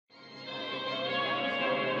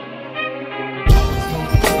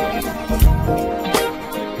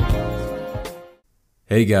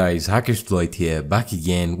Hey guys, HackerSploit here, back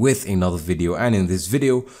again with another video, and in this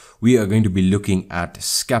video we are going to be looking at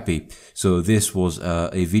Scapy. So this was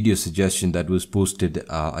a video suggestion that was posted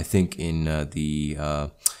I think in the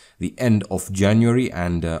end of January,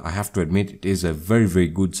 and I have to admit it is a very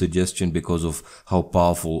good suggestion because of how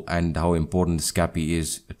powerful and how important Scapy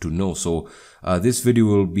is to know. So this video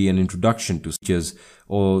will be an introduction to features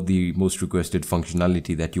or the most requested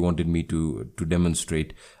functionality that you wanted me to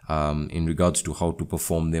demonstrate in regards to how to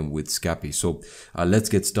perform them with Scapy. So let's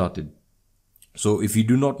get started. So if you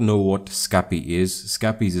do not know what Scapy is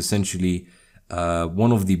essentially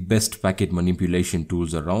one of the best packet manipulation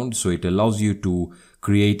tools around. So it allows you to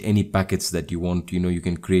create any packets that you want. You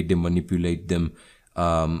can create them, manipulate them,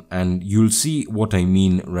 and you'll see what I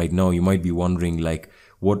mean right now. You might be wondering, like,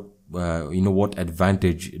 what what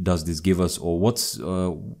advantage does this give us, or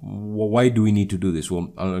why do we need to do this?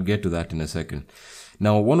 Well, I'll get to that in a second.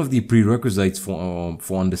 Now, one of the prerequisites for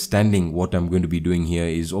understanding what I'm going to be doing here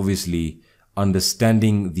is obviously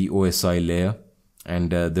understanding the OSI layer.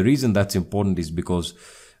 And the reason that's important is because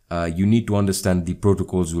you need to understand the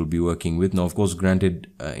protocols we'll be working with. Now, of course,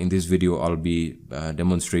 granted, in this video, I'll be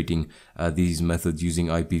demonstrating these methods using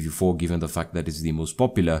IPv4, given the fact that it's the most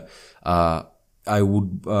popular. I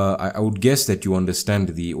would guess that you understand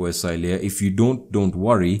the OSI layer. If you don't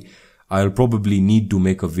worry. I'll probably need to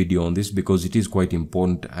make a video on this because it is quite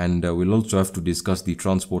important, and we'll also have to discuss the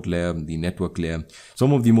transport layer, the network layer,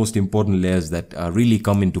 some of the most important layers that really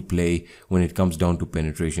come into play when it comes down to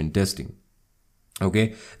penetration testing.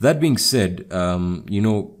 Okay, that being said, I'm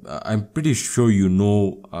pretty sure you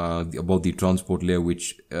know about the transport layer,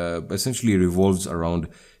 which essentially revolves around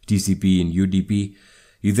TCP and UDP.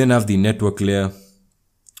 You then have the network layer,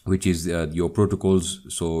 which is your protocols,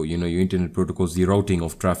 so your internet protocols, the routing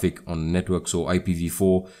of traffic on network, so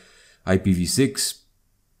IPv4, IPv6,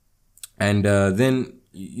 and then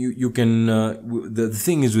you can the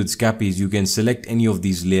thing is with Scapy is you can select any of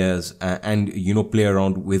these layers and play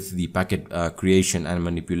around with the packet creation and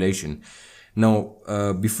manipulation. Now,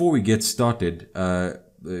 before we get started,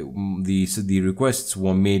 the requests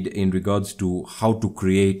were made in regards to how to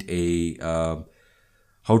create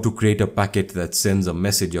a packet that sends a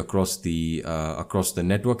message across the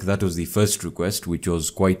network. That was the first request, which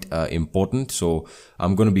was quite important. So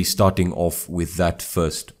I'm going to be starting off with that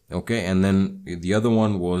first. Okay, and then the other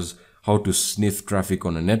one was how to sniff traffic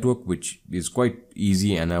on a network, which is quite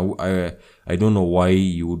easy. And I don't know why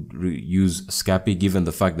you would use Scapy, given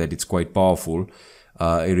the fact that it's quite powerful.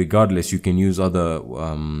 Regardless, you can use other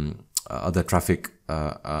traffic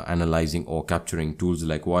analyzing or capturing tools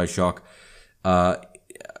like Wireshark.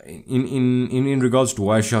 In regards to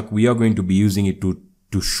Wireshark, we are going to be using it to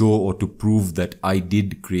show or to prove that I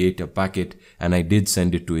did create a packet and I did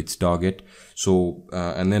send it to its target. So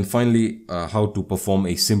and then finally, how to perform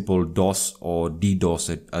a simple DOS or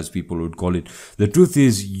DDoS, as people would call it. The truth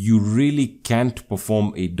is, you really can't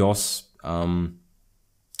perform a DOS on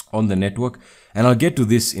the network, and I'll get to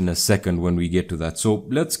this in a second when we get to that. So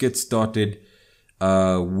let's get started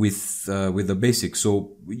with the basics.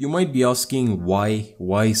 So you might be asking why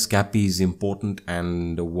Scapy is important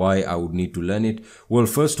and why I would need to learn it. Well,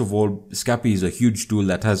 first of all, Scapy is a huge tool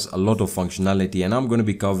that has a lot of functionality, and I'm going to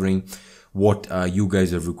be covering what you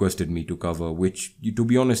guys have requested me to cover, which, to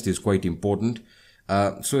be honest, is quite important.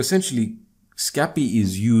 So essentially, Scapy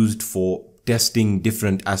is used for testing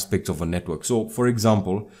different aspects of a network. So for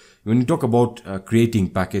example, when you talk about creating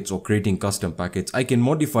packets or creating custom packets, I can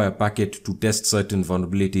modify a packet to test certain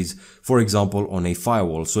vulnerabilities, for example, on a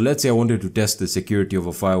firewall. So let's say I wanted to test the security of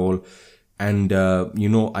a firewall, and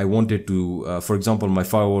I wanted to, for example, my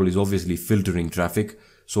firewall is obviously filtering traffic.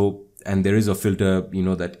 So, and there is a filter,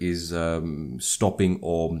 that is stopping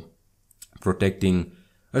or protecting,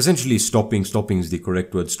 essentially stopping is the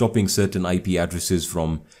correct word, stopping certain IP addresses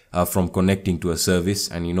from connecting to a service,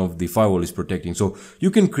 and the firewall is protecting. So you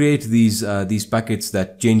can create these packets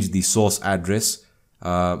that change the source address,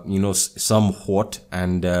 somewhat,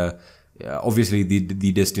 and obviously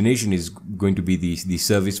the destination is going to be the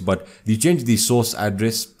service, but you change the source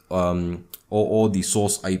address or the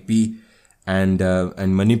source IP, and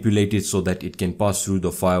manipulate it so that it can pass through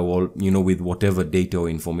the firewall, with whatever data or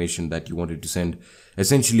information that you wanted to send.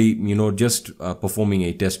 Essentially, just performing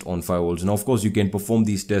a test on firewalls. Now, of course, you can perform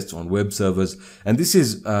these tests on web servers, and this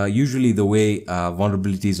is usually the way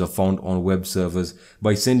vulnerabilities are found on web servers,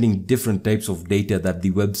 by sending different types of data that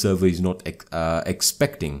the web server is not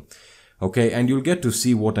expecting. Okay, and you'll get to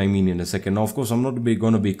see what I mean in a second. Now, of course, I'm not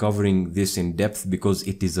going to be covering this in depth because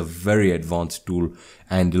it is a very advanced tool,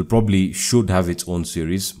 and it probably should have its own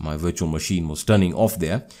series. My virtual machine was turning off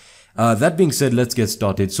there. That being said, let's get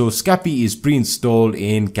started. So Scapy is pre-installed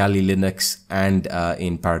in Kali Linux and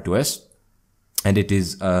in ParrotOS. And it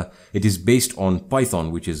is based on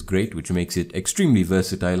Python, which is great, which makes it extremely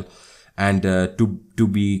versatile. And to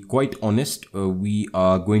be quite honest, we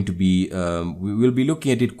will be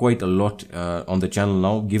looking at it quite a lot on the channel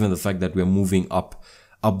now, given the fact that we're moving up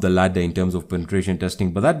the ladder in terms of penetration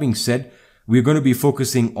testing. But that being said, we're going to be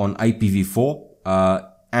focusing on IPv4.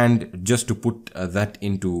 And just to put that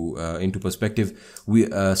into perspective,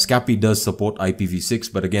 Scapy does support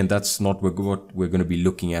IPv6, but again, that's not what we're going to be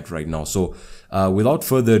looking at right now. So without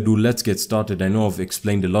further ado, let's get started. I know I've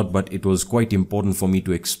explained a lot, but it was quite important for me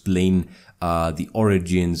to explain the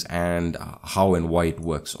origins and how and why it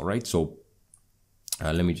works. All right, so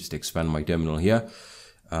let me just expand my terminal here.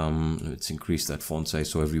 Let's increase that font size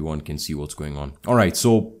so everyone can see what's going on. All right,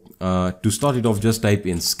 so to start it off, just type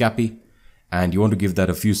in Scapy. And you want to give that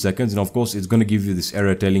a few seconds. And of course, it's going to give you this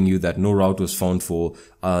error telling you that no route was found for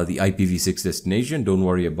the IPv6 destination. Don't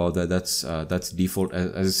worry about that. That's default.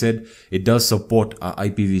 As I said, it does support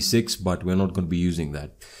IPv6, but we're not going to be using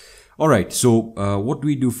that. All right. So what do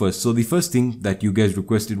we do first? So the first thing that you guys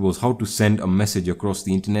requested was how to send a message across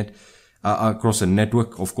the internet, across a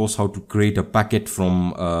network. Of course, how to create a packet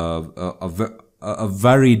from a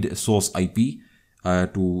varied source IP.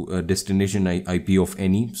 To a destination IP of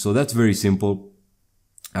any. So that's very simple.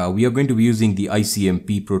 We are going to be using the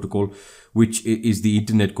ICMP protocol, which is the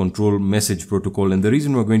Internet Control Message Protocol. And the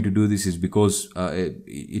reason we're going to do this is because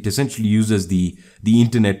it essentially uses the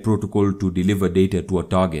Internet Protocol to deliver data to a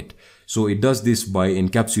target. So it does this by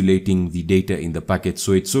encapsulating the data in the packet.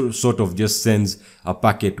 So it sort of just sends a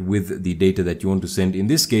packet with the data that you want to send. In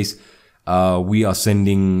this case, we are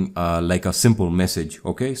sending like a simple message.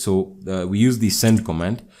 Okay, so we use the send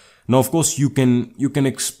command. Now, of course, you can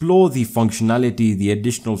explore the functionality, the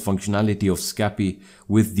additional functionality of Scapy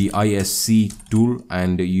with the ISC tool,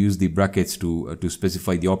 and use the brackets to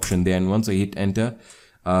specify the option there. And once I hit enter,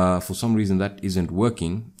 for some reason that isn't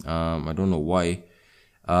working. I don't know why.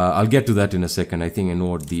 I'll get to that in a second. I think I know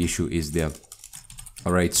what the issue is there.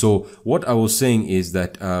 All right, so what I was saying is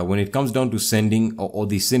that when it comes down to sending or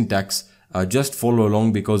the syntax, just follow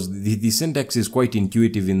along, because the syntax is quite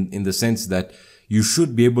intuitive in the sense that you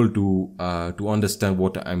should be able to understand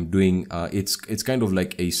what I'm doing. It's kind of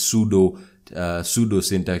like a pseudo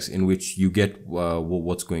syntax in which you get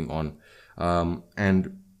what's going on.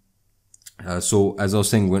 So as I was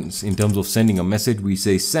saying, in terms of sending a message, we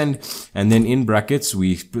say send, and then in brackets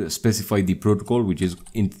we specify the protocol, which is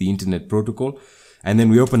the Internet Protocol. And then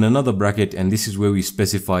we open another bracket, and this is where we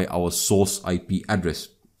specify our source IP address.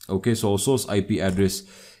 Okay, so our source IP address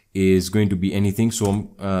is going to be anything.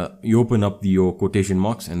 So you open up your quotation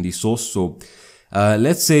marks and the source. So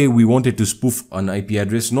let's say we wanted to spoof an IP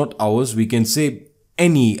address, not ours. We can say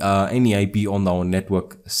any IP on our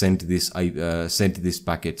network sent this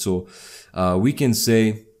packet. So we can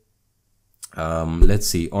say, let's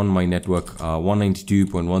see, on my network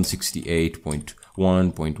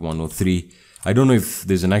 192.168.1.103. I don't know if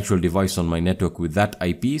there's an actual device on my network with that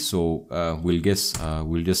IP, so we'll just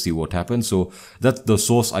see what happens. So that's the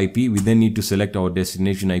source IP. We then need to select our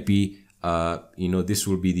destination IP. This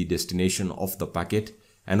will be the destination of the packet.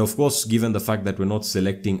 And of course, given the fact that we're not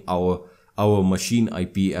selecting our machine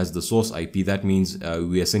IP as the source IP, that means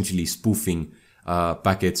we're essentially spoofing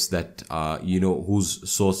packets that whose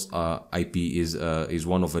source IP is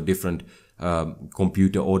one of a different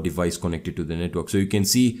computer or device connected to the network. So you can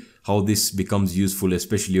see how this becomes useful,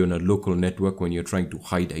 especially on a local network when you're trying to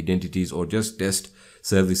hide identities or just test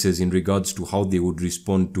services in regards to how they would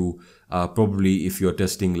respond to probably if you're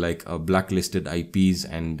testing like blacklisted IPs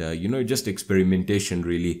and just experimentation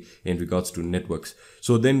really in regards to networks.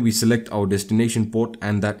 So then we select our destination port,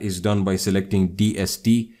 and that is done by selecting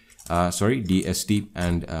DST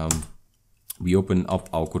and we open up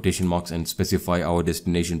our quotation marks and specify our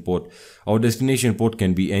destination port. Our destination port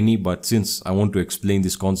can be any, but since I want to explain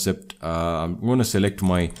this concept, I'm going to select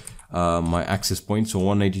my access point, so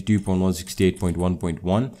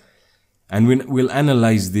 192.168.1.1, and we'll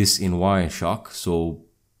analyze this in Wireshark. So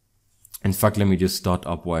in fact, let me just start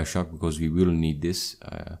up Wireshark because we will need this.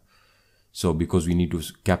 Because we need to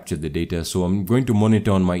capture the data. So I'm going to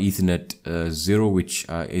monitor on my Ethernet 0, which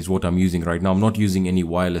is what I'm using right now. I'm not using any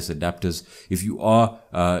wireless adapters. If you are,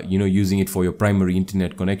 using it for your primary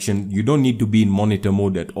internet connection, you don't need to be in monitor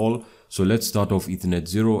mode at all. So let's start off Ethernet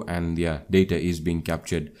 0, and yeah, data is being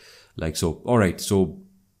captured like so. All right, so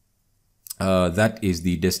that is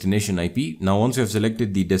the destination IP. Now, once you have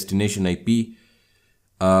selected the destination IP,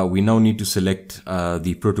 we now need to select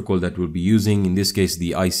the protocol that we'll be using, in this case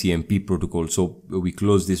the ICMP protocol. So we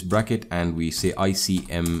close this bracket and we say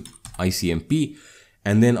ICMP ICMP.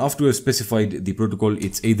 And then after we've specified the protocol,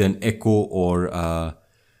 it's either an echo or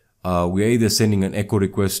we are either sending an echo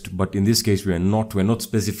request, but in this case we're not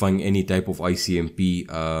specifying any type of ICMP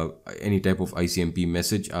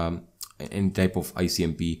message, any type of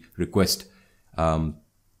ICMP request. So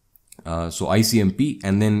ICMP,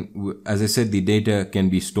 and then as I said, the data can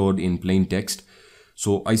be stored in plain text.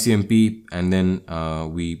 So ICMP, and then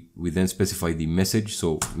we then specify the message.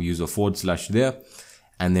 So we use a / there,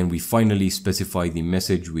 and then we finally specify the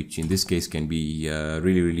message, which in this case can be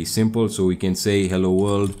really simple. So we can say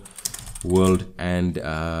hello world, and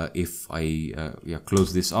if I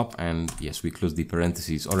close this up, and yes, we close the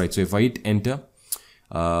parentheses. All right, so if I hit enter,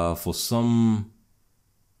 for some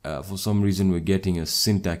reason we're getting a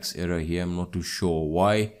syntax error here. I'm not too sure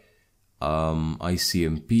why.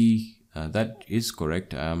 ICMP, that is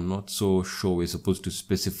correct. I'm not so sure we're supposed to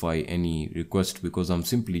specify any request, because I'm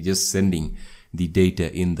simply just sending the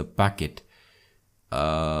data in the packet.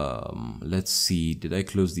 Let's see, did I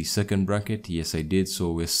close the second bracket? Yes, I did.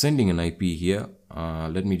 So we're sending an IP here.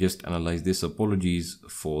 Let me just analyze this. Apologies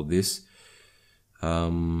for this.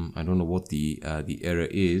 I don't know what the error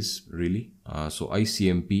is really. So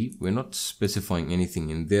ICMP, we're not specifying anything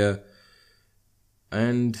in there,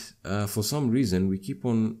 and for some reason we keep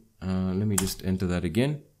on let me just enter that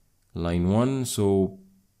again, line 1. So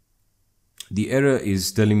the error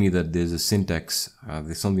is telling me that there's a syntax,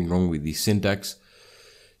 there's something wrong with the syntax.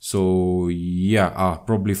 So yeah, I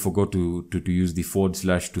probably forgot to use the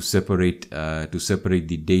 / to separate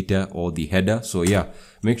the data or the header. So yeah,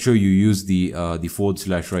 make sure you use the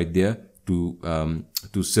 / right there to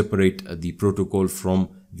separate the protocol from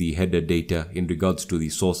the header data in regards to the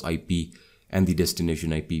source IP and the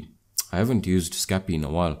destination IP. I haven't used Scapy in a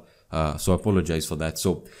while, so I apologize for that.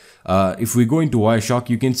 So if we go into Wireshark,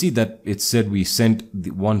 you can see that it said we sent the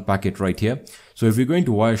one packet right here. So if we go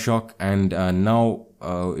into Wireshark, and now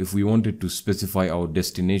if we wanted to specify our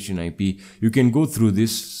destination IP, you can go through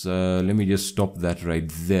this. Let me just stop that right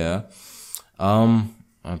there. I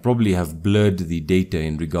probably have blurred the data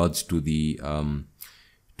in regards to the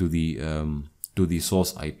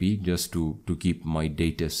source IP, just to keep my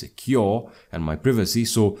data secure and my privacy.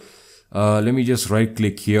 So let me just right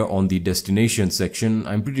click here on the destination section.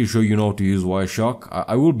 I'm pretty sure you know how to use Wireshark.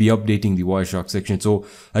 I will be updating the Wireshark section, so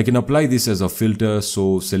I can apply this as a filter.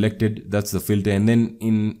 So selected, that's the filter, and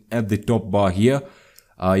then at the top bar here,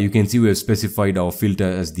 you can see we have specified our filter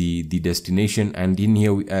as the destination, and in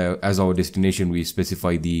here as our destination we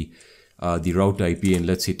specify the route IP, and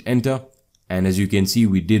let's hit enter. And as you can see,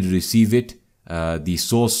 we did receive it. The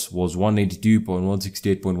source was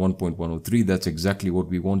 192.168.1.103. That's exactly what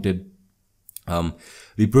we wanted.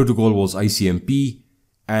 The protocol was ICMP,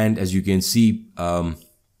 and as you can see,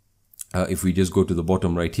 if we just go to the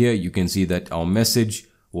bottom right here, you can see that our message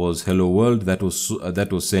was hello world. That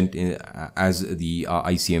was sent in as the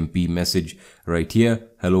ICMP message right here,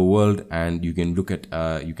 hello world, and you can look at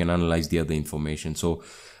you can analyze the other information. So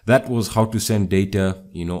that was how to send data,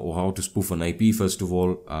 or how to spoof an IP. First of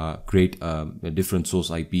all, create a different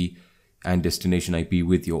source IP and destination IP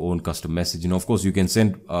with your own custom message. Of course, you can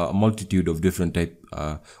send a multitude of different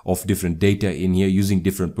different data in here using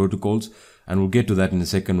different protocols, and we'll get to that in a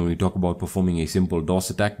second when we talk about performing a simple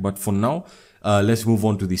DOS attack. But for now, let's move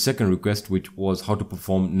on to the second request, which was how to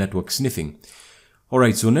perform network sniffing.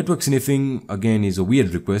 Alright, so network sniffing again is a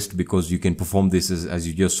weird request because you can perform this as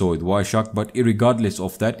you just saw with Wireshark, but regardless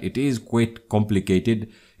of that, it is quite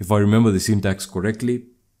complicated if I remember the syntax correctly.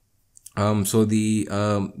 So the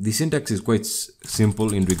syntax is quite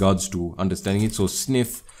simple in regards to understanding it. So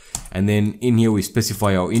sniff, and then in here we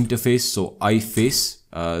specify our interface, so iFace.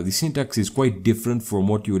 The syntax is quite different from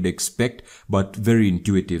what you would expect, but very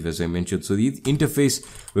intuitive, as I mentioned. So the interface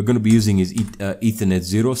we're going to be using is Ethernet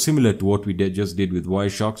 0, similar to what we just did with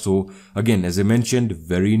Wireshark. So again, as I mentioned,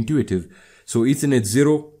 very intuitive. So Ethernet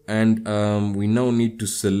 0, and we now need to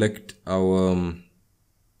select our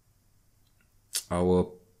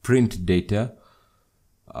print data.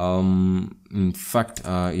 In fact,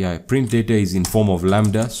 print data is in form of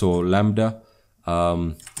lambda. So lambda,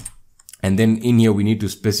 and then in here we need to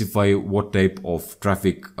specify what type of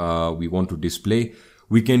traffic we want to display.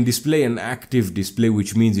 We can display an active display,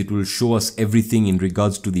 which means it will show us everything in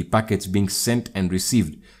regards to the packets being sent and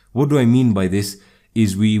received. What do I mean by this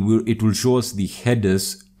is it will show us the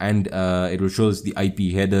headers, and it will show us the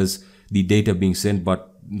IP headers, the data being sent,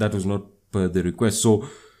 but that was not per the request. So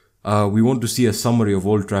we want to see a summary of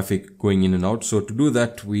all traffic going in and out. So to do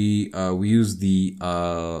that, we use the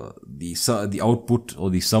output or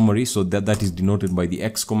the summary. So that is denoted by the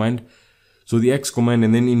X command. So the X command,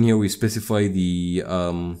 and then in here we specify the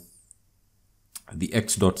the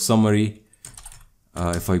x.summary,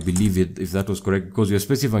 if I believe it, if that was correct, because we are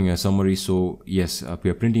specifying a summary. So yes, we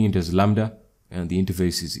are printing it as lambda, and the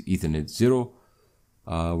interface is Ethernet 0,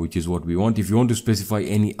 which is what we want. If you want to specify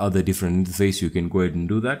any other different interface, you can go ahead and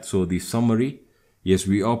do that. So the summary, yes,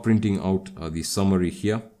 we are printing out the summary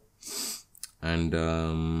here. And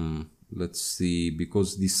let's see,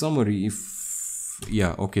 because the summary,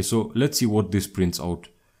 yeah, okay, so let's see what this prints out.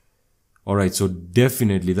 All right, so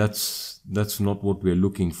definitely that's not what we're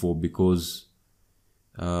looking for, because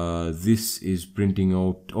this is printing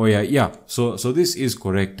out. Oh yeah, so this is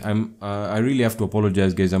correct. I really have to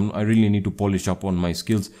apologize, guys. I really need to polish up on my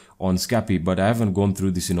skills on Scapy, but I haven't gone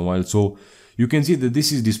through this in a while. So you can see that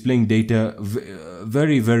this is displaying data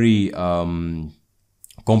very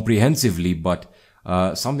comprehensively, but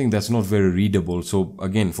something that's not very readable. So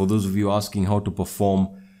again, for those of you asking how to perform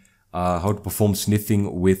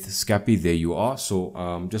sniffing with Scapy, there you are. So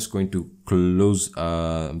I'm just going to close.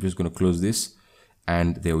 I'm just going to close this,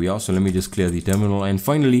 and there we are. So let me just clear the terminal. And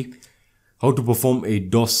finally, how to perform a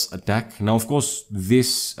DOS attack. Now, of course,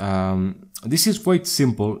 this is quite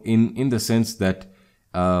simple in the sense that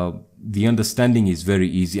the understanding is very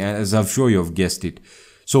easy, as I'm sure you have guessed it.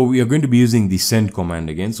 So we are going to be using the send command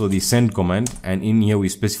again. So the send command, and in here we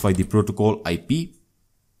specify the protocol IP.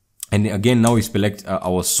 And again, now we select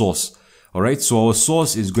our source. All right. So our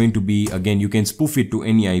source is going to be, again, you can spoof it to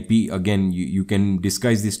any IP. Again, you can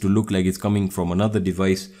disguise this to look like it's coming from another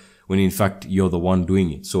device when in fact you're the one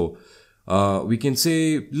doing it. So we can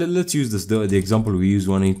say, let's use this, the example we use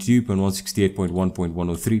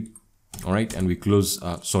 192.168.1.103. All right. And we close,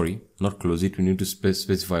 sorry, not close it. We need to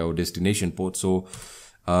specify our destination port. So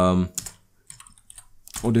our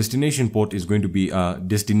destination port is going to be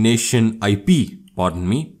destination IP, pardon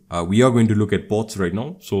me. We are going to look at ports right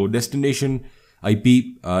now. So destination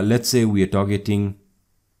IP, let's say we are targeting,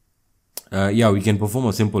 yeah, we can perform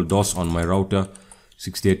a simple DOS on my router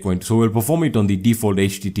 68. So we'll perform it on the default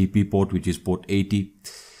HTTP port, which is port 80.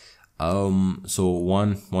 So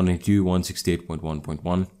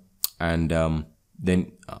 192.168.1.1. And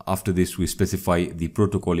then after this, we specify the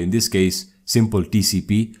protocol, in this case, simple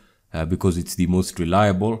TCP, because it's the most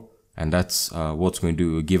reliable, and that's what's going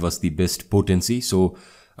to give us the best potency. So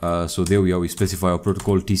there we are, we specify our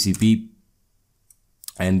protocol TCP,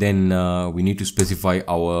 and then we need to specify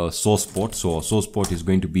our source port. So our source port is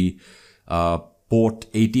going to be port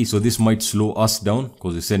 80. So this might slow us down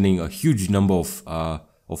because we're sending a huge number of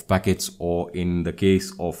packets, or in the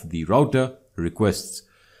case of the router, requests.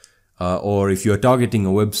 Or if you are targeting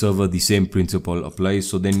a web server, the same principle applies.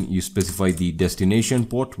 So then you specify the destination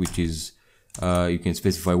port, which is, you can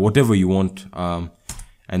specify whatever you want.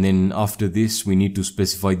 And then after this, we need to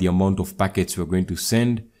specify the amount of packets we're going to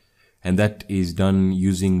send. And that is done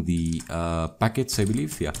using the packets, I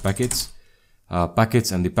believe. Yeah, packets. Packets,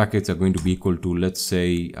 and the packets are going to be equal to, let's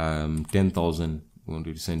say, 10,000. We want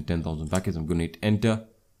to send 10,000 packets. I'm going to hit enter.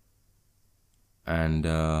 And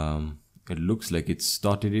it looks like it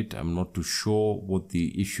started it. I'm not too sure what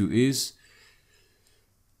the issue is.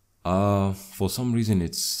 For some reason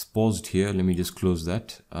it's paused here. Let me just close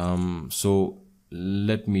that. So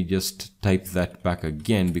let me just type that back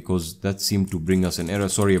again, because that seemed to bring us an error.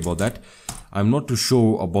 Sorry about that. I'm not too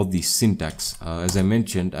sure about the syntax. As I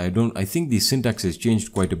mentioned, I think the syntax has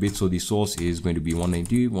changed quite a bit. So the source is going to be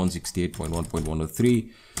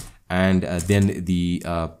 192.168.1.103, and then the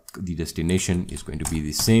destination is going to be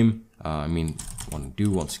the same. I mean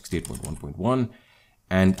 192.168.1.1,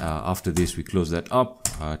 and after this we close that up,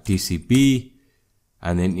 TCP,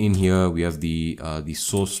 and then in here we have the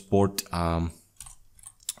source port. Sorry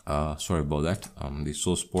about that. The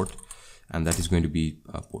source port, and that is going to be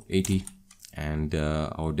port 80, and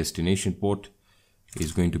our destination port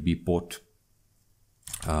is going to be port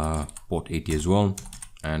 80 as well,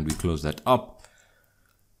 and we close that up.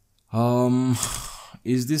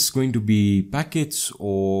 Is this going to be packets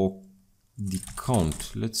or the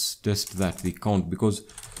count? Let's test that, the count, because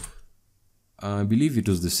I believe it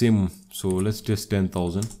was the same. So let's test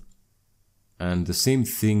 10,000, and the same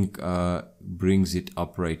thing brings it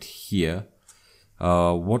up right here.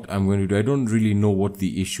 What I'm going to do, I don't really know what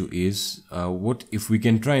the issue is. What if we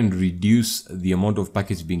can try and reduce the amount of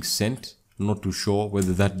packets being sent? I'm not too sure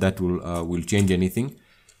whether that will change anything.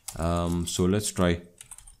 So let's try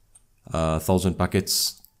 1,000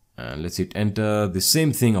 packets, and let's hit enter. The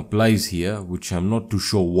same thing applies here, which I'm not too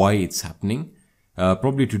sure why it's happening.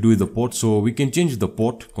 Probably to do with the port. So we can change the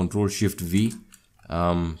port, Control Shift V.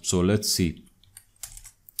 So let's see.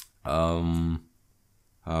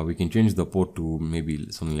 We can change the port to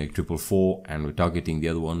maybe something like 444, and we're targeting the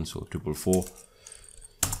other one, so 444,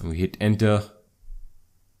 and we hit enter.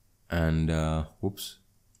 and whoops,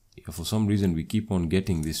 yeah, for some reason we keep on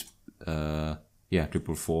getting this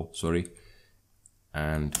 444, sorry,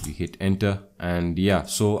 and we hit enter, and yeah,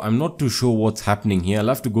 so I'm not too sure what's happening here. I'll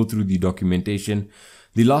have to go through the documentation.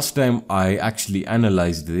 The last time I actually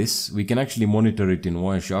analyzed this, we can actually monitor it in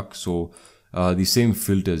Wireshark, so the same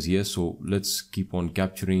filters here. So let's keep on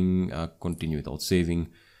capturing, continue without saving,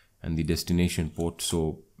 and the destination port.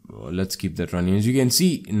 So let's keep that running. As you can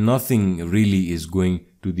see, nothing really is going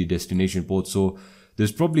to the destination port, so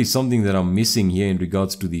there's probably something that I'm missing here in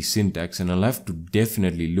regards to the syntax, and I'll have to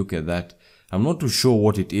definitely look at that. I'm not too sure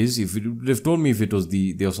what it is. If it would have told me if it was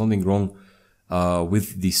there was something wrong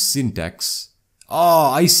with the syntax.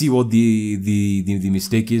 Ah, I see what the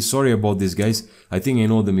mistake is. Sorry about this, guys. I think I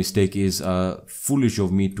know the mistake is. Foolish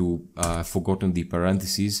of me to have forgotten the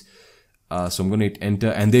parentheses. So I'm going to hit enter,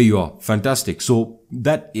 and there you are. Fantastic. So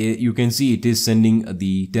that you can see it is sending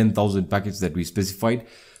the 10,000 packets that we specified.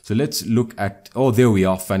 So let's look at, oh, there we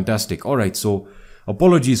are. Fantastic. All right. So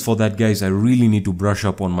apologies for that, guys. I really need to brush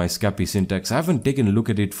up on my Scapy syntax. I haven't taken a look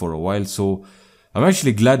at it for a while, so I'm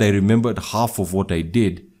actually glad I remembered half of what I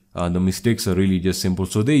did. The mistakes are really just simple.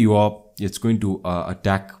 So there you are. It's going to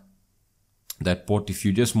attack that port. If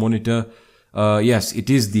you just monitor, yes, it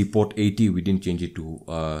is the port 80. We didn't change it to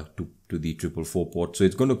the 444 port. So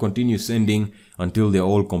it's going to continue sending until they're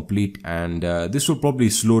all complete, and this will probably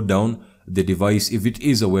slow down the device if it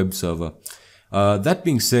is a web server. That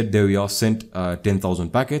being said, there we are, sent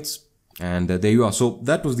 10,000 packets, and there you are. So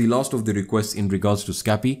that was the last of the requests in regards to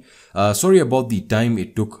Scapy. Sorry about the time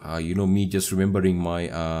it took, me just remembering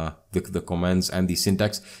my the commands and the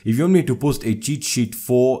syntax. If you want me to post a cheat sheet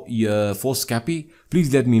for Scapy,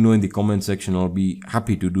 please let me know in the comment section. I'll be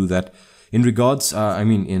happy to do that. In regards, in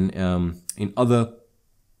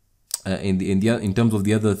terms of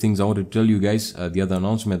the other things I want to tell you guys, the other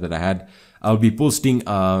announcement that I had, I'll be posting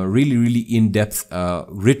really in-depth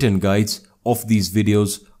written guides of these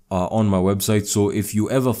videos on my website. So if you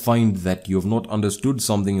ever find that you have not understood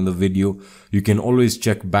something in the video, you can always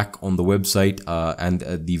check back on the website and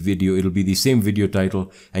the video. It'll be the same video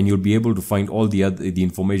title, and you'll be able to find all the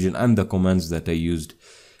information and the commands that I used.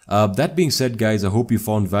 That being said, guys, I hope you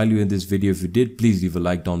found value in this video. If you did, please leave a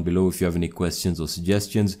like down below. If you have any questions or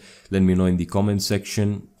suggestions, let me know in the comment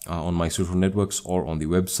section on my social networks or on the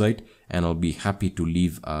website, and I'll be happy to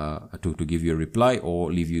leave to give you a reply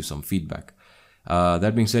or leave you some feedback.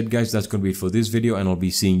 That being said, guys, that's going to be it for this video, and I'll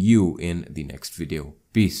be seeing you in the next video.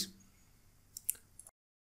 Peace.